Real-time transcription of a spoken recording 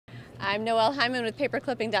I'm Noelle Hyman with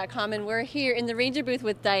paperclipping.com, and we're here in the Ranger booth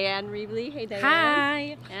with Dyan Reaveley. Hey, Dyan.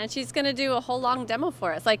 Hi. And she's going to do a whole long demo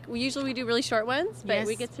for us. Like, usually we do really short ones, but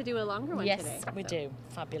we get to do a longer one today. Yes, we do.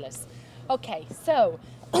 Fabulous. Okay, so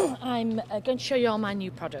I'm going to show you all my new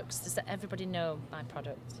products. Does everybody know my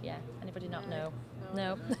products? Yeah? Anybody not know?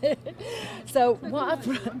 No. So what I've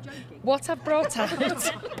brought out...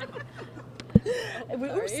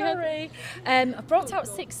 Sorry. I've brought out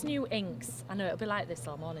 6 new inks. I know it'll be like this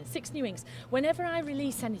all morning. 6 new inks. Whenever I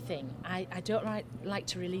release anything, I don't like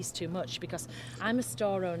to release too much because I'm a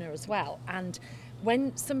store owner as well. And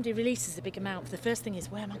when somebody releases a big amount, the first thing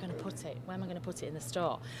is, where am I going to put it? Where am I going to put it in the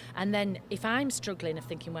store? And then if I'm struggling of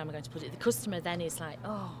thinking where am I going to put it, the customer then is like,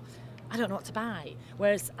 oh, I don't know what to buy.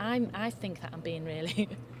 Whereas I think that I'm being really...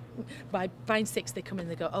 By buying 6, they come in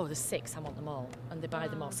and they go, oh, there's 6, I want them all, and they buy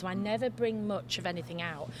them all. So I never bring much of anything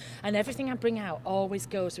out, and everything I bring out always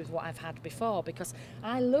goes with what I've had before, because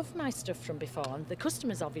I love my stuff from before, and the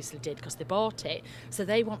customers obviously did because they bought it, so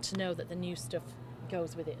they want to know that the new stuff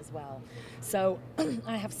goes with it as well. So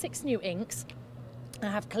I have 6 new inks. I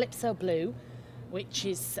have Calypso Blue, which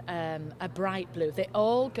is a bright blue. They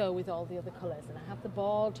all go with all the other colours, and I have the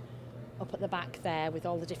board up at the back there with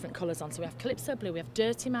all the different colours on. So we have Calypso Blue, we have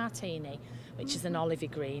Dirty Martini, which is an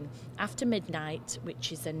olivey green, After Midnight,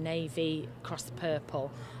 which is a navy cross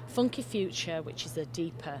purple, Funky Future, which is a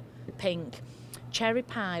deeper pink, Cherry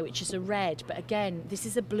Pie, which is a red, but again, this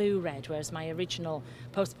is a blue red, whereas my original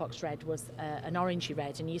postbox red was an orangey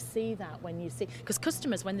red, and you see that when you see, because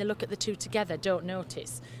customers, when they look at the two together, don't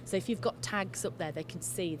notice. So if you've got tags up there, they can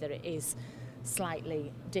see that it is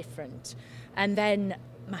slightly different. And then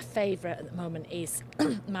my favourite at the moment is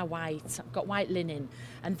my white. I've got white linen,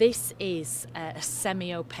 and this is a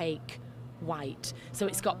semi-opaque white, so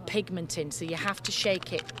it's got pigment in, so you have to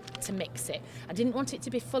shake it to mix it. I didn't want it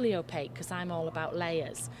to be fully opaque because I'm all about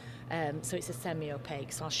layers, so it's a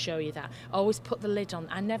semi-opaque, so I'll show you that. Always put the lid on.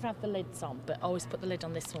 I never have the lids on, but always put the lid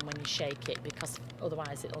on this one when you shake it, because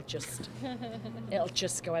otherwise it'll just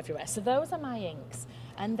go everywhere. So those are my inks.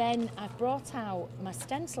 And then I've brought out my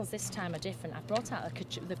stencils. This time are different. I've brought out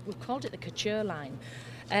we've called it the couture line.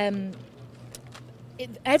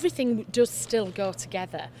 Everything does still go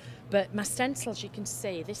together, but my stencils, you can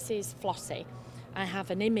see, this is Flossie. I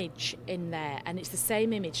have an image in there, and it's the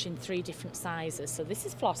same image in 3 different sizes. So this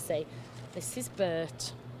is Flossie, this is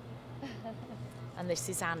Bert, and this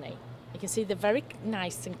is Annie. You can see they're very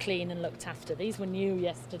nice and clean and looked after. These were new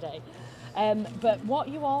yesterday. But what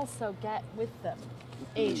you also get with them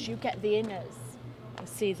is you get the inners. You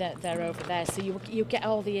see that they're over there, so you get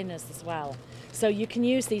all the inners as well. So you can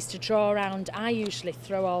use these to draw around. I usually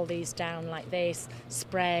throw all these down like this,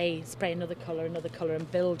 spray another colour,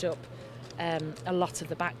 and build up a lot of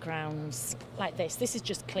the backgrounds like this. This is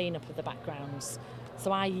just clean up of the backgrounds.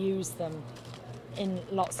 So I use them in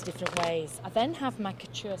lots of different ways. I then have my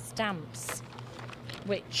couture stamps,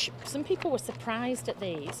 which some people were surprised at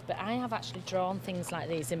these, but I have actually drawn things like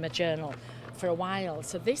these in my journal for a while.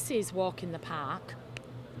 So this is Walk in the Park,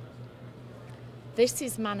 this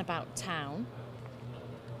is Man About Town,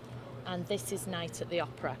 and this is Night at the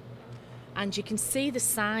Opera. And you can see the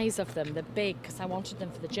size of them, they're big because I wanted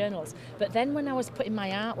them for the journals. But then when I was putting my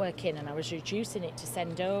artwork in and I was reducing it to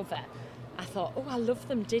send over, I thought, oh, I love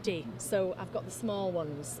them Diddy. So I've got the small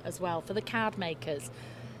ones as well for the card makers.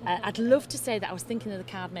 I'd love to say that I was thinking of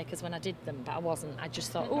the card makers when I did them, but I wasn't. I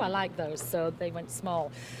just thought, oh, I like those, so they went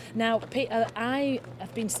small. Now, I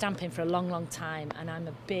have been stamping for a long, long time, and I'm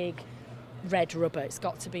a big red rubber. It's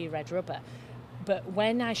got to be red rubber. But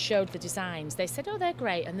when I showed the designs, they said, oh, they're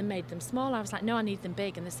great, and they made them small. I was like, no, I need them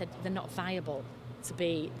big, and they said they're not viable to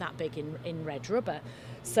be that big in red rubber.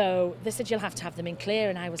 So they said you'll have to have them in clear,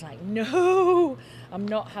 and I was like, no, I'm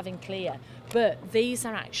not having clear. But these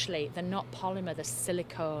are actually, they're not polymer, they're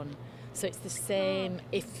silicone. So it's the same.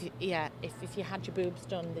 If you had your boobs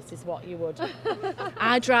done, this is what you would.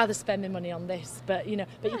 I'd rather spend my money on this, but you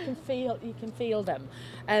can feel them,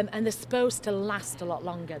 and they're supposed to last a lot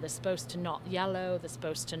longer. They're supposed to not yellow. They're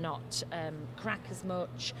supposed to not crack as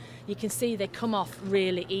much. You can see they come off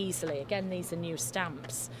really easily. Again, these are new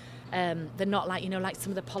stamps. They're not like like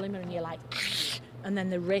some of the polymer, and you're like, and then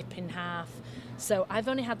they rip in half. So I've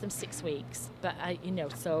only had them 6 weeks, but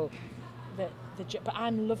but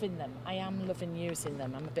I'm loving them. I am loving using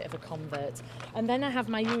them. I'm a bit of a convert. And then I have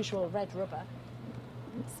my usual red rubber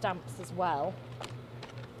stamps as well.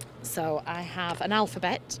 So I have an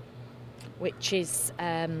alphabet, which is,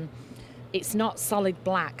 it's not solid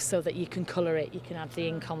black so that you can colour it. You can add the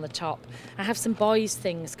ink on the top. I have some boys'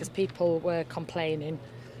 things because people were complaining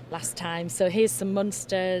last time. So here's some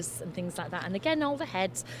Munsters and things like that. And again, all the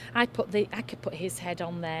heads, I could put his head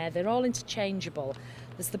on there. They're all interchangeable.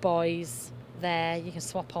 There's the boys there. You can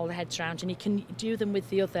swap all the heads around, and you can do them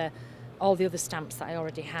with all the other stamps that I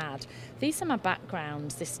already had. These are my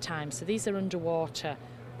backgrounds this time. So these are underwater,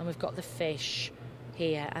 and we've got the fish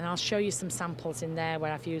here, and I'll show you some samples in there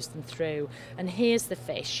where I've used them through. And here's the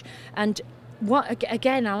fish. And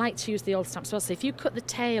again, I like to use the old stamps as well. So if you cut the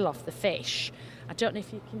tail off the fish, I don't know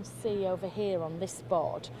if you can see over here on this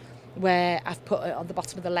board where I've put it on the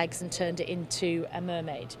bottom of the legs and turned it into a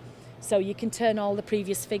mermaid. So you can turn all the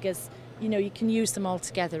previous figures, you know, you can use them all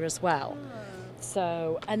together as well.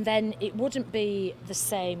 So, and then it wouldn't be the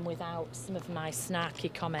same without some of my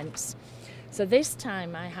snarky comments. So this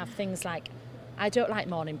time I have things like, I don't like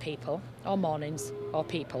morning people, or mornings, or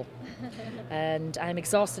people. And I'm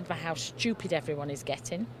exhausted by how stupid everyone is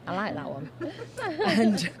getting. I like that one.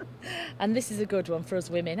 And this is a good one for us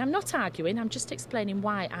women. I'm not arguing, I'm just explaining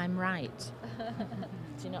why I'm right.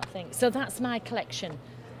 Do you not think? So that's my collection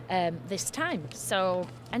this time. So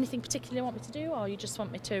anything particular you want me to do, or you just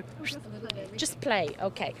want me to just play?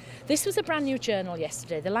 Okay. This was a brand new journal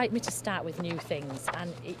yesterday. They like me to start with new things,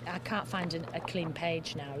 and I can't find a clean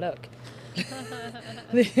page now. Look.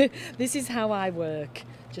 This is how I work.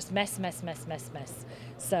 Just mess.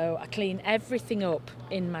 So I clean everything up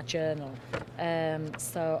in my journal.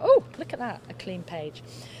 Oh, look at that, a clean page.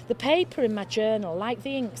 The paper in my journal, like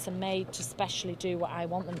the inks, are made to specially do what I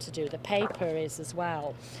want them to do. The paper is as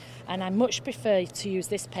well. And I much prefer to use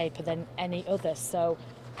this paper than any other. So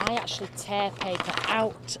I actually tear paper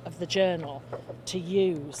out of the journal to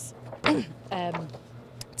use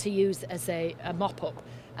as a mop-up.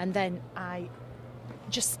 And then I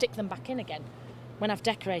just stick them back in again. When I've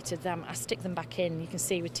decorated them, I stick them back in, you can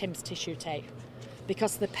see, with Tim's tissue tape,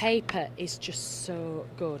 because the paper is just so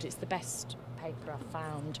good. It's the best paper I've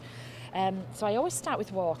found. So I always start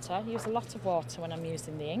with water. I use a lot of water when I'm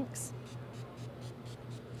using the inks.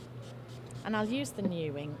 And I'll use the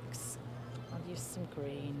new inks. I'll use some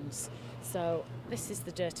greens. So this is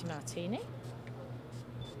the Dirty Martini.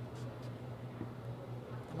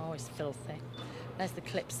 I'm always filthy. There's the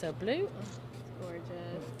Calypso Blue. Oh, it's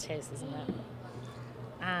gorgeous. It is, isn't it?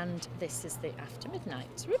 And this is the After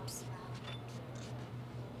Midnight. Whoops.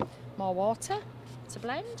 More water to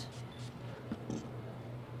blend.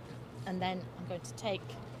 And then I'm going to take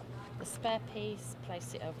the spare piece,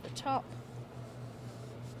 place it over the top.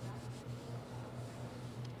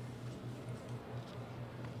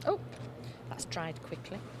 Oh, that's dried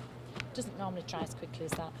quickly. Doesn't normally dry as quickly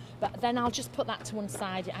as that, but then I'll just put that to one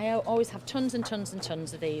side. I always have tons and tons and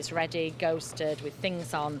tons of these ready, ghosted, with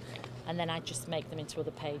things on, and then I just make them into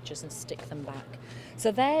other pages and stick them back.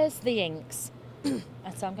 So there's the inks. And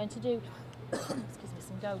so I'm going to do excuse me,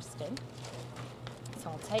 some ghosting. So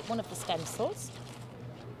I'll take one of the stencils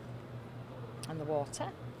and the water.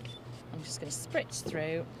 I'm just going to spritz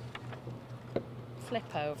through,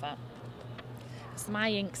 flip over. So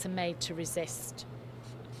my inks are made to resist.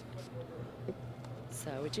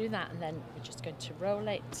 So we do that, and then we're just going to roll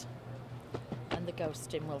it, and the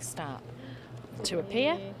ghosting will start to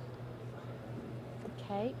appear.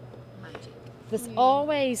 Okay. Magic. There's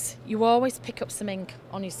always, you always pick up some ink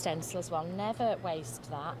on your stencil as well. Never waste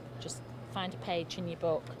that. Just find a page in your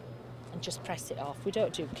book and just press it off. We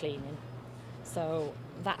don't do cleaning. So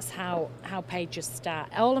that's how pages start.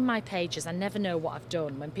 All of my pages, I never know what I've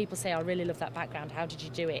done. When people say, I really love that background, how did you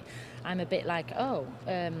do it? I'm a bit like,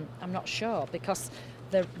 I'm not sure, because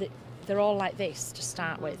they're all like this to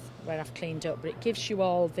start with, where I've cleaned up, but it gives you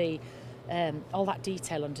all that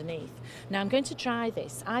detail underneath. Now I'm going to dry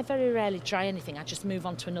this. I very rarely dry anything. I just move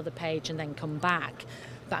on to another page and then come back.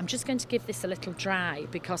 But I'm just going to give this a little dry,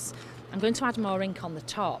 because I'm going to add more ink on the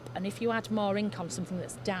top. And if you add more ink on something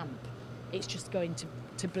that's damp, it's just going to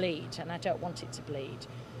bleed, and I don't want it to bleed.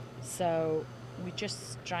 So we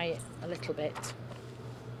just dry it a little bit.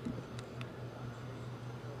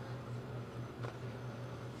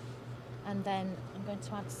 And then I'm going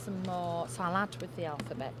to add some more, so I'll add with the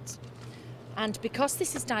alphabet. And because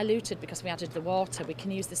this is diluted, because we added the water, we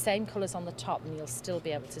can use the same colours on the top and you'll still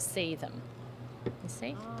be able to see them. You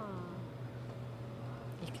see? Oh.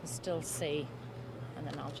 You can still see. And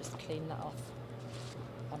then I'll just clean that off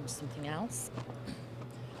on something else.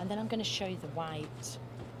 And then I'm going to show you the white.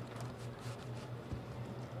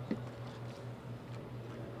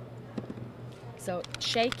 So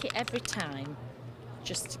shake it every time,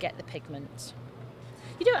 just to get the pigment.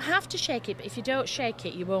 You don't have to shake it, but if you don't shake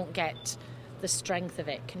it, you won't get the strength of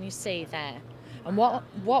it. Can you see there? And what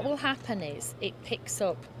will happen is it picks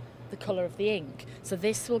up the colour of the ink. So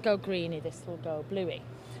this will go greeny, this will go bluey.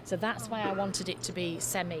 So that's why I wanted it to be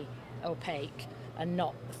semi-opaque and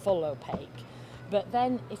not full opaque. But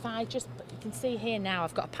then if I just, you can see here now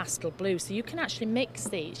I've got a pastel blue, so you can actually mix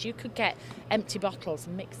these. You could get empty bottles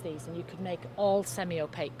and mix these, and you could make all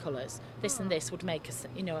semi-opaque colours. This and this would make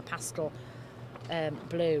a pastel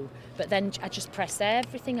blue. But then I just press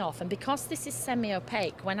everything off, and because this is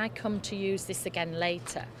semi-opaque, when I come to use this again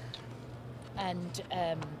later and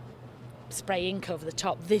spray ink over the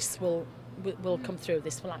top, this will come through.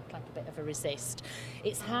 This will act like a bit of a resist.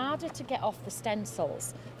 It's harder to get off the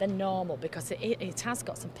stencils than normal because it has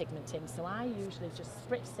got some pigment in, so I usually just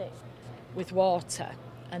spritz it with water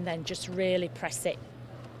and then just really press it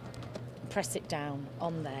down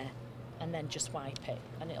on there, and then just wipe it,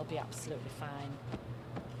 and it'll be absolutely fine.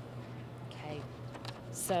 Okay,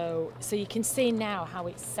 so you can see now how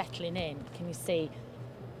it's settling in. Can you see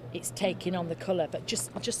it's taking on the colour? But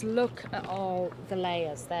just look at all the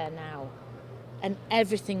layers there now. And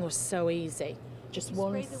everything was so easy. Just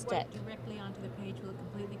one step. Spray the white directly onto the page, will it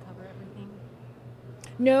completely cover everything?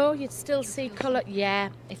 No, you'd still see colour. Yeah,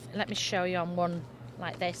 let me show you on one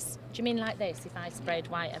like this. Do you mean like this, if I sprayed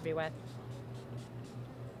white everywhere?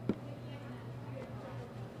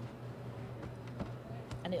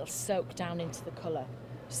 And it'll soak down into the colour.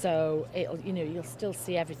 So it'll, you'll still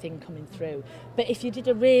see everything coming through. But if you did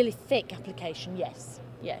a really thick application, yes,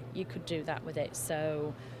 yeah, you could do that with it.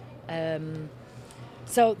 So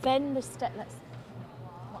so then what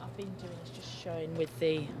I've been doing is just showing with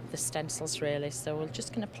the stencils really. So we're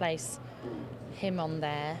just going to place him on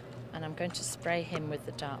there, and I'm going to spray him with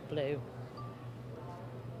the dark blue.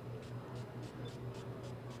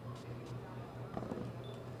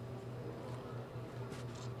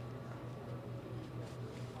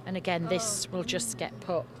 And again, this will just get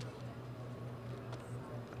put.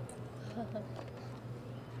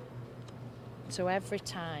 So every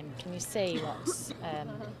time, can you see what's...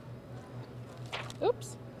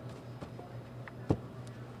 oops.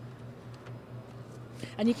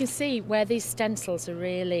 And you can see where these stencils are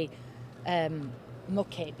really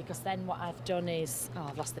mucky, because then what I've done is... Oh,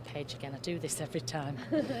 I've lost the page again. I do this every time.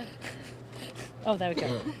 Oh, there we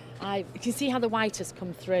go. You can see how the white has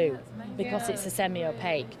come through because it's a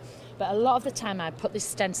semi-opaque. But a lot of the time I put this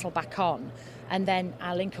stencil back on, and then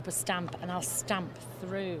I'll ink up a stamp, and I'll stamp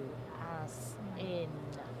through as in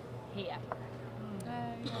here.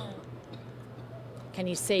 Can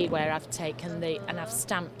you see where I've taken and I've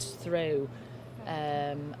stamped through,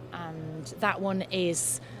 and that one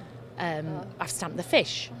is I've stamped the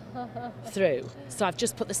fish through, so I've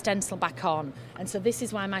just put the stencil back on, and so this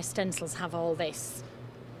is why my stencils have all this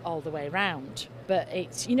all the way around. But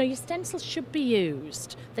it's, your stencils should be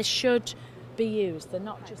used. They should be used. They're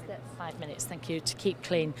not just there for 5 minutes, thank you, to keep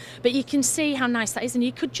clean. But you can see how nice that is, and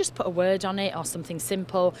you could just put a word on it or something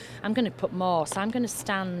simple. I'm going to put more, so I'm going to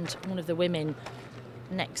stand one of the women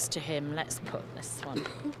next to him. Let's put this one.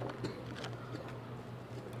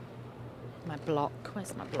 My block.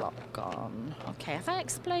 Where's my block gone? Okay, have I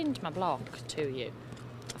explained my block to you?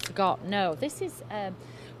 I forgot. No, this is...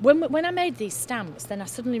 when I made these stamps, then I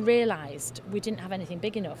suddenly realised we didn't have anything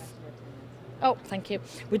big enough. Oh, thank you.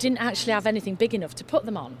 We didn't actually have anything big enough to put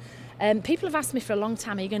them on. People have asked me for a long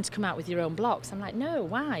time, are you going to come out with your own blocks? I'm like, no,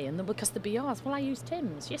 why? And then, because they'll be yours. Well, I use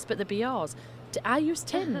Tim's. Yes, but they'll be yours. I use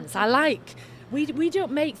Tim's. We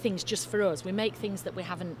don't make things just for us. We make things that we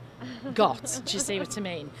haven't got. Do you see what I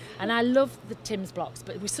mean? And I love the Tim's blocks,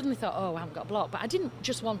 but we suddenly thought, oh, I haven't got a block. But I didn't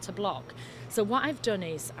just want a block. So what I've done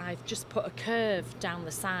is I've just put a curve down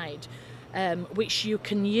the side, which you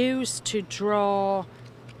can use to draw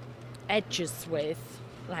edges with,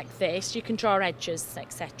 like this. You can draw edges,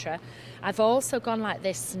 etc. I've also gone like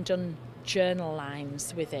this and done journal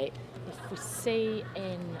lines with it. If we see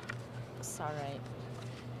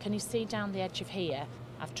can you see down the edge of here?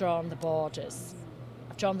 I've drawn the borders.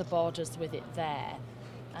 I've drawn the borders with it there,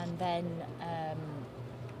 and then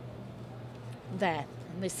there,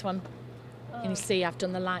 and this one. Can you see I've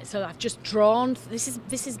done the line? So I've just drawn. This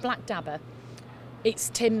is Black Dabber. It's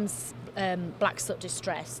Tim's Black Soot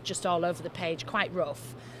Distress, just all over the page, quite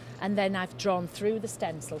rough. And then I've drawn through the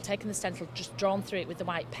stencil, taken the stencil, just drawn through it with the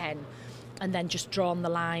white pen, and then just drawn the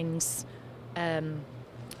lines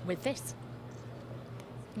with this.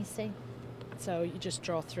 You see? So you just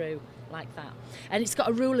draw through like that. And it's got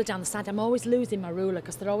a ruler down the side. I'm always losing my ruler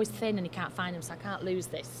because they're always thin and you can't find them, so I can't lose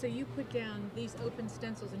this. So you put down these open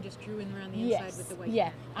stencils and just drew in around the inside with the white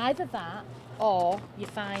yeah. pen? Either that, or you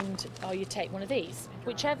take one of these,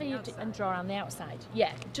 whichever you do, and draw around the outside.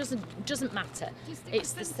 Yeah, it doesn't matter. Do you stick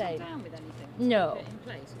it's the the same. Down with anything? No, In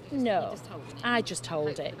place? no. You just hold it? I just hold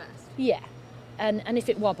Hope it. for the best. Yeah. And if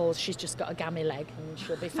it wobbles, she's just got a gammy leg and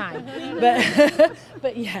she'll be fine.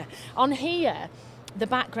 But yeah, on here, the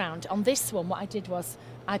background, on this one, what I did was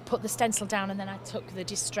I put the stencil down and then I took the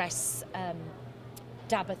Distress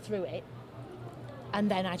dabber through it, and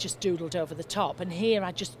then I just doodled over the top. And here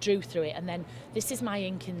I just drew through it, and then this is my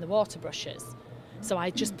ink in the water brushes. So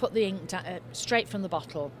I just put the ink straight from the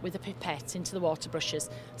bottle with a pipette into the water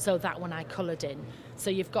brushes, so that one I coloured in.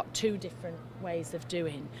 So you've got two different ways of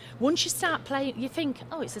doing. Once you start playing, you think,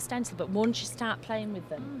 oh, it's a stencil, but once you start playing with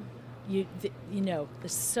them, you know,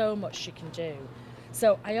 there's so much you can do.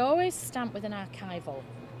 So I always stamp with an archival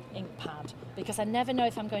ink pad, because I never know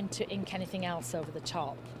if I'm going to ink anything else over the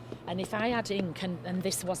top. And if I add ink and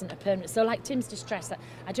this wasn't a permanent, so like Tim's Distress,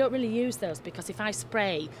 I don't really use those, because if I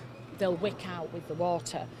spray, they'll wick out with the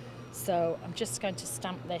water. So I'm just going to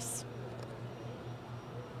stamp this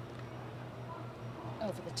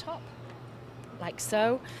over the top, like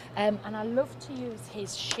so. And I love to use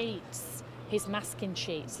his sheets, his masking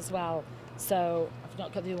sheets as well. So I've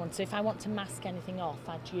not got the other one. So if I want to mask anything off,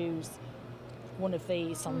 I'd use one of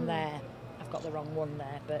these on there. I've got the wrong one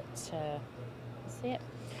there, but see it?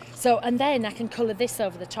 So, and then I can colour this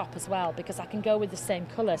over the top as well, because I can go with the same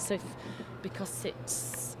colour. So because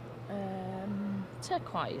it's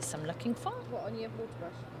turquoise I'm looking for. What, on your water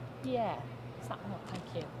brush? Yeah, it's that one, thank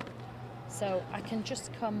you. So I can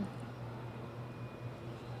just come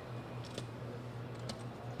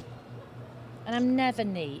and I'm never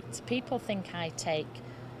neat. People think I take,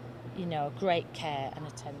 you know, great care and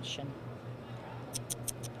attention.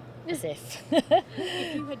 As if.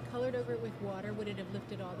 If you had coloured over it with water, would it have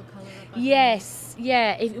lifted all the colour up? Yes,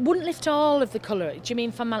 yeah. It wouldn't lift all of the colour. Do you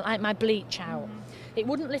mean from my bleach out? It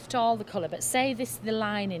wouldn't lift all the colour, but say the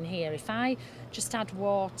line in here, if I just add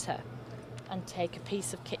water and take a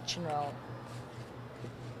piece of kitchen roll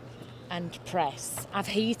and press. I've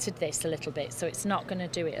heated this a little bit, so it's not going to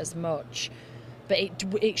do it as much, but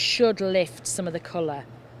it should lift some of the colour.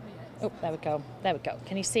 Oh, there we go. There we go.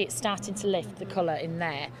 Can you see it starting to lift the colour in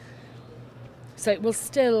there? So it will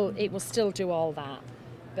still do all that,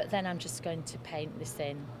 but then I'm just going to paint this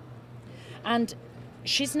in. And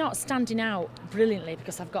she's not standing out brilliantly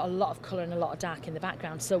because I've got a lot of colour and a lot of dark in the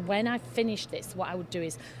background. So when I finish this, what I would do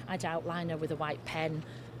is I'd outline her with a white pen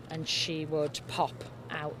and she would pop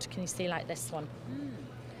out. Can you see, like this one?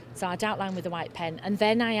 So I'd outline with a white pen, and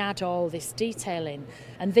then I add all this detail in.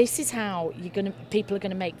 And this is how people are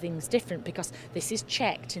going to make things different, because this is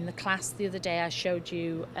checked in the class the other day. I showed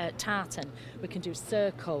you tartan. We can do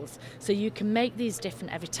circles. So you can make these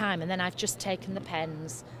different every time. And then I've just taken the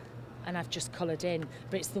pens and I've just coloured in.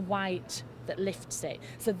 But it's the white that lifts it.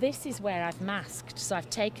 So this is where I've masked. So I've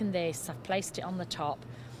taken this, I've placed it on the top.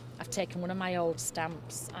 I've taken one of my old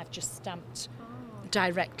stamps. I've just stamped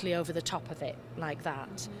directly over the top of it like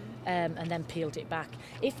that, and then peeled it back.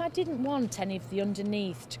 If I didn't want any of the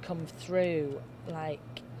underneath to come through, like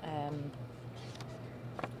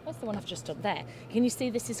where's the one I've just done there? Can you see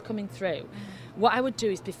this is coming through? What I would do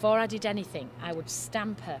is, before I did anything, I would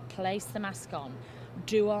stamp her, place the mask on,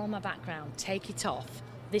 do all my background, take it off.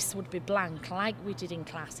 This would be blank, like we did in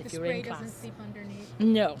class. If you're in class, the spray doesn't seep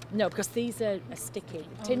underneath. No, because these are sticky.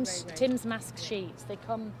 Oh, Tim's mask sheets, they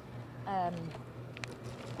come.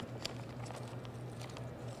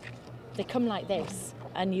 They come like this,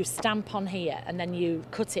 and you stamp on here, and then you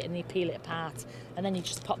cut it and you peel it apart, and then you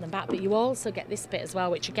just pop them back. But you also get this bit as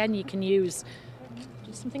well, which again you can use.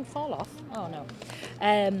 Did something fall off? Oh no.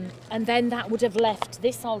 And then that would have left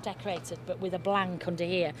this all decorated, but with a blank under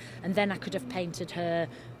here, and then I could have painted her,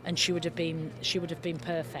 and she would have been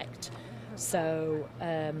perfect. So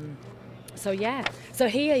yeah. So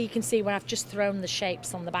here you can see where I've just thrown the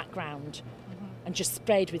shapes on the background and just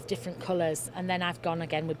sprayed with different colours, and then I've gone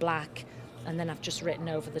again with black, and then I've just written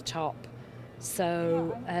over the top.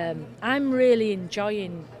 So I'm really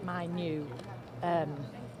enjoying my new,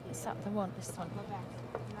 is that the one, this one?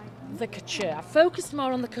 The couture. I focused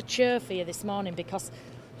more on the couture for you this morning because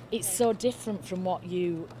it's so different from what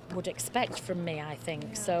you would expect from me, I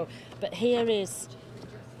think. So, but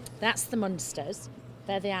that's the Munsters.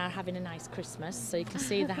 There they are having a nice Christmas, so you can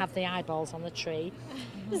see they have the eyeballs on the tree.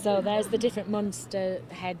 So there's the different Munster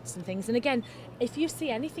heads and things. And again, if you see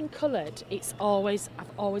anything coloured, I've always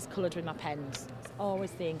coloured with my pens. It's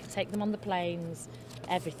always the ink. I take them on the planes,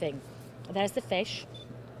 everything. There's the fish.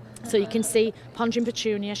 So you can see Pondering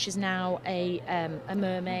Petunia, she's now a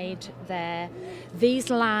mermaid there. These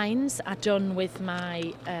lines are done with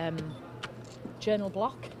my journal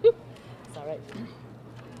block. Sorry.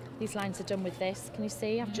 These lines are done with this. Can you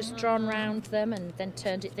see? I've just drawn round them and then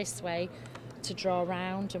turned it this way to draw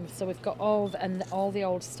round. And so we've got all the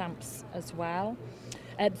old stamps as well.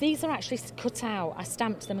 These are actually cut out. I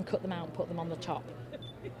stamped them and cut them out and put them on the top.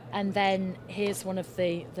 And then here's one of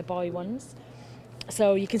the boy ones.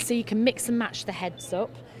 So you can see you can mix and match the heads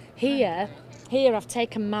up. Here I've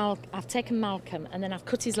taken Malcolm and then I've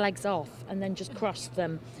cut his legs off and then just crossed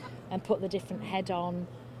them and put the different head on.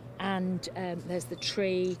 And there's the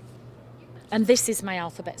tree. And this is my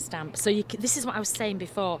alphabet stamp. So this is what I was saying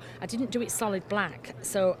before. I didn't do it solid black.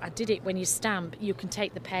 So I did it when you stamp, you can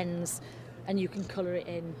take the pens and you can colour it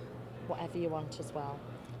in whatever you want as well.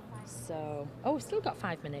 So, oh, we've still got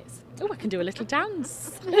 5 minutes. Oh, I can do a little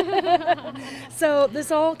dance. So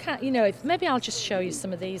there's all kind, you know, maybe I'll just show you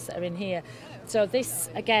some of these that are in here. So this,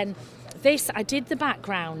 again, I did the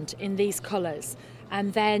background in these colours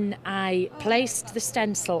and then I placed the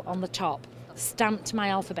stencil on the top, stamped my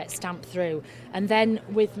alphabet stamp through, and then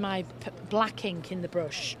with my black ink in the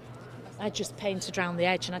brush, I just painted around the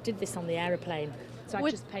edge, and I did this on the aeroplane. So I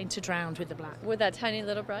just painted around with the black. With that tiny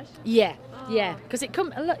little brush? Yeah, yeah, because it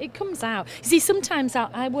comes out. You see, sometimes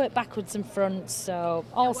I work backwards and fronts, so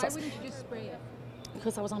all sorts. Why wouldn't you just spray it?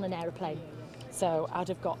 Because I was on an aeroplane, so I'd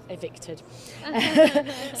have got evicted.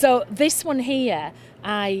 So this one here,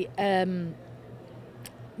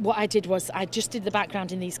 what I did was I just did the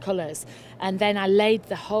background in these colours, and then I laid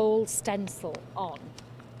the whole stencil on,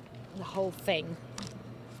 the whole thing,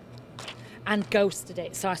 and ghosted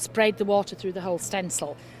it. So I sprayed the water through the whole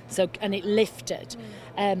stencil, and it lifted.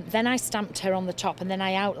 Then I stamped her on the top, and then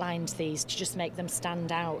I outlined these to just make them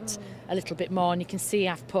stand out a little bit more. And you can see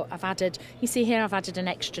I've added an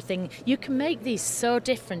extra thing. You can make these so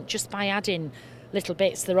different just by adding little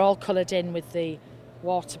bits. They're all coloured in with the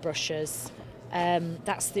water brushes.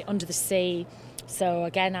 That's the Under the Sea. So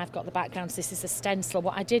again, I've got the backgrounds. This is a stencil.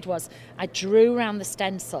 What I did was I drew around the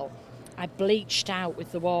stencil, I bleached out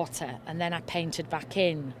with the water, and then I painted back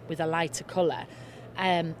in with a lighter colour,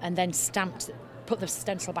 and then put the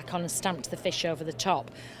stencil back on and stamped the fish over the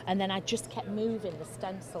top. And then I just kept moving the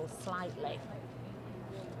stencil slightly.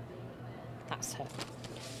 That's her.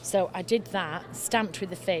 So I did that, stamped with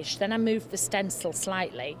the fish, then I moved the stencil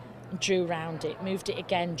slightly, drew round it, moved it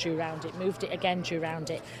again, drew round it, moved it again, drew round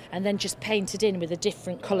it, and then just painted in with a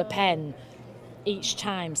different colour pen each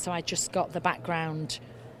time. So I just got the background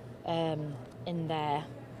in there.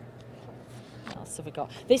 What else have we got?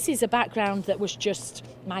 This is a background that was just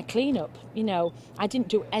my clean-up. You know, I didn't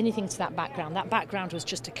do anything to that background. That background was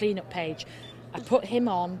just a clean-up page. I put him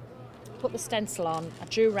on, put the stencil on, I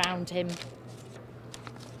drew round him,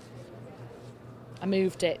 I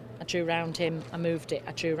moved it, I drew round him, I moved it,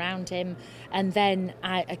 I drew round him, and then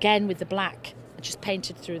again with the black, I just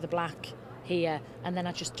painted through the black here, and then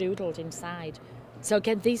I just doodled inside. So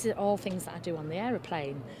again, these are all things that I do on the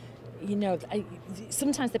aeroplane. You know,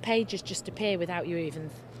 sometimes the pages just appear without you even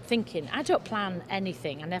thinking. I don't plan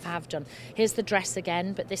anything, I never have done. Here's the dress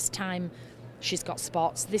again, but this time she's got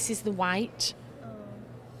spots. This is the white.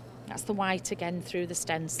 That's the white again through the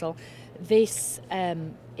stencil. This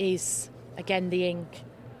is, again, the ink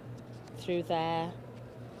through there.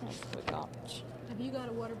 What have we got? Have you got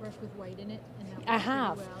a water brush with white in it? And I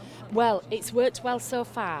have. Well, it's worked well so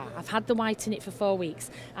far. I've had the white in it for 4 weeks.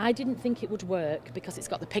 I didn't think it would work because it's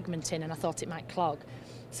got the pigment in and I thought it might clog.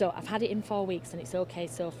 So I've had it in 4 weeks and it's okay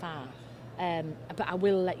so far. But I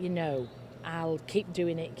will let you know. I'll keep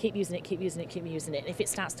doing it, keep using it, keep using it, keep using it. And if it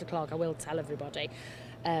starts to clog, I will tell everybody.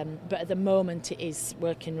 But at the moment, it is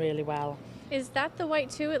working really well. Is that the white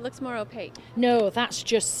too? It looks more opaque. No, that's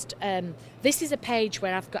just, this is a page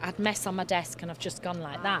where I've had mess on my desk and I've just gone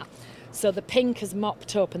like that. So the pink has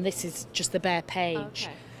mopped up and this is just the bare page.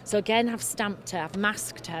 Okay. So again, I've stamped her, I've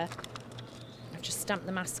masked her. I've just stamped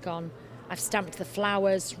the mask on. I've stamped the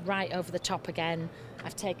flowers right over the top again.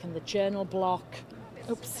 I've taken the journal block.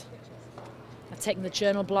 Oops. I've taken the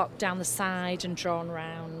journal block down the side and drawn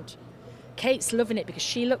round. Kate's loving it because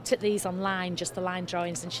she looked at these online, just the line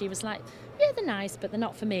drawings, and she was like, yeah, they're nice, but they're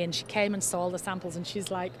not for me. And she came and saw all the samples and she's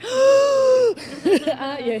like,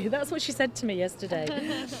 aren't you? That's what she said to me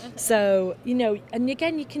yesterday. So, you know, and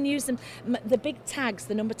again, you can use them. The big tags,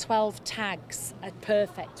 the number 12 tags are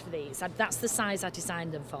perfect for these. That's the size I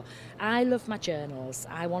designed them for. I love my journals.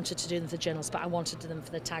 I wanted to do them for journals, but I wanted to do them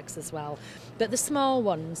for the tags as well. But the small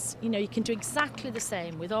ones, you know, you can do exactly the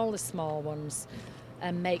same with all the small ones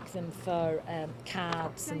and make them for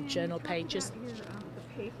cards and journal pages.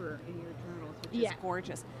 The paper in your journals, which is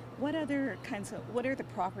gorgeous. What are the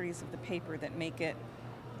properties of the paper that make it,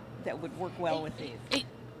 that would work well with these?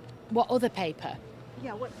 What other paper?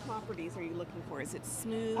 Yeah, what properties are you looking for? Is it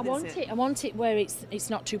smooth? I want it where it's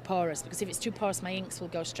not too porous, because if it's too porous, my inks will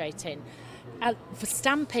go straight in. For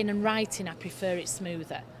stamping and writing, I prefer it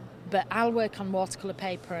smoother. But I'll work on watercolour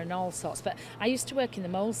paper and all sorts. But I used to work in the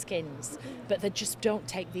moleskins, but they just don't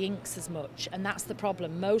take the inks as much. And that's the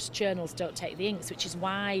problem. Most journals don't take the inks, which is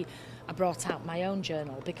why I brought out my own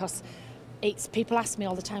journal, because people ask me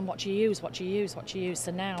all the time, what do you use, what do you use, what do you use?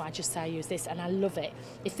 So now I just say I use this, and I love it.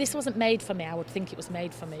 If this wasn't made for me, I would think it was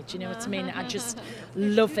made for me. Do you know what I mean? I just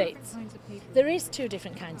love it. There is 2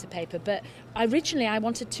 different kinds of paper, but originally I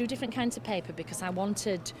wanted 2 different kinds of paper because I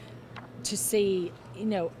wanted to see, you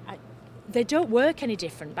know, they don't work any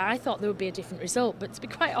different, but I thought there would be a different result. But to be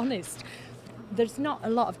quite honest, there's not a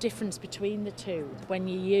lot of difference between the 2 when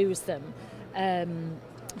you use them.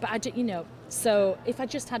 But I do, you know, so if I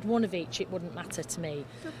just had one of each, it wouldn't matter to me,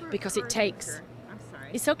 because it takes. Maker, I'm sorry.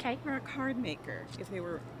 It's okay. For a card maker, if they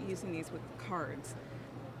were using these with cards,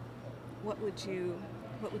 what would you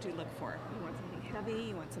look for? You want something heavy?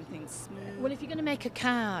 You want something smooth? Well, if you're going to make a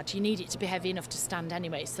card, you need it to be heavy enough to stand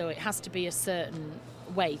anyway, so it has to be a certain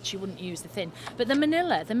weight. You wouldn't use the thin. But the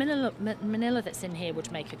manila that's in here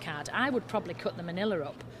would make a card. I would probably cut the manila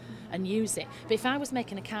up and use it. But if I was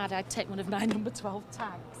making a card, I'd take one of my number 12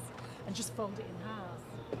 tags and just fold it in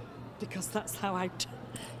half, because that's how I do.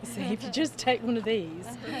 You see, if you just take one of these,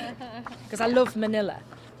 because I love manila,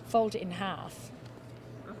 fold it in half,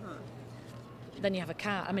 then you have a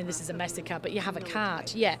card. I mean, this is a messy card, but you have a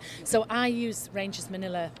card, yeah. So I use Ranger's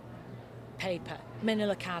manila paper,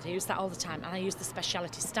 manila card. I use that all the time, and I use the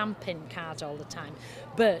speciality stamping card all the time.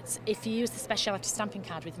 But if you use the speciality stamping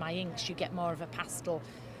card with my inks, you get more of a pastel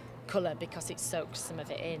colour, because it soaks some of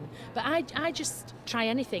it in. But I just try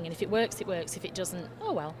anything, and if it works, it works. If it doesn't,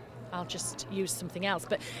 oh well, I'll just use something else.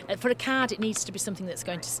 But for a card, it needs to be something that's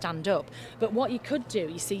going to stand up. But what you could do,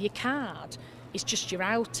 you see, your card is just your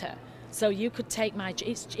outer. So you could take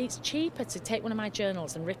it's cheaper to take one of my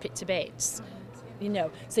journals and rip it to bits, you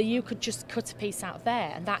know. So you could just cut a piece out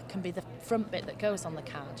there, and that can be the front bit that goes on the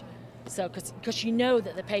card. So because you know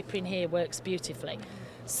that the paper in here works beautifully,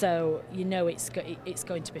 so you know it's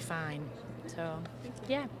going to be fine. So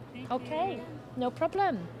yeah, okay, no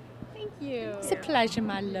problem. Thank you. It's a pleasure,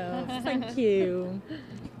 my love. Thank you.